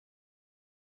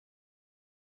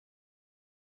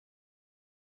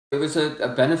It was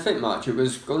a benefit match. It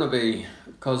was going to be,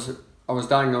 because I was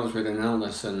diagnosed with an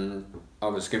illness and I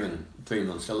was given 3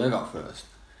 months to live at first.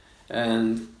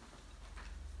 And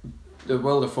the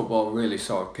world of football really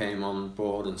sort of came on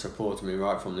board and supported me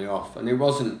right from the off. And it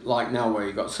wasn't like now where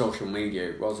you got social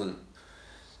media. It wasn't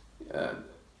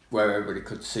where everybody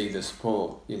could see the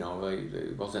support. You know,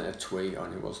 it wasn't a tweet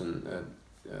and it wasn't a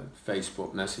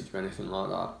Facebook message or anything like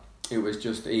that. It was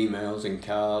just emails and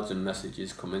cards and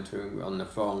messages coming through on the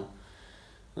phone.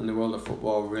 And the world of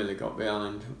football really got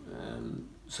behind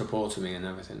supporting me and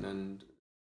everything. And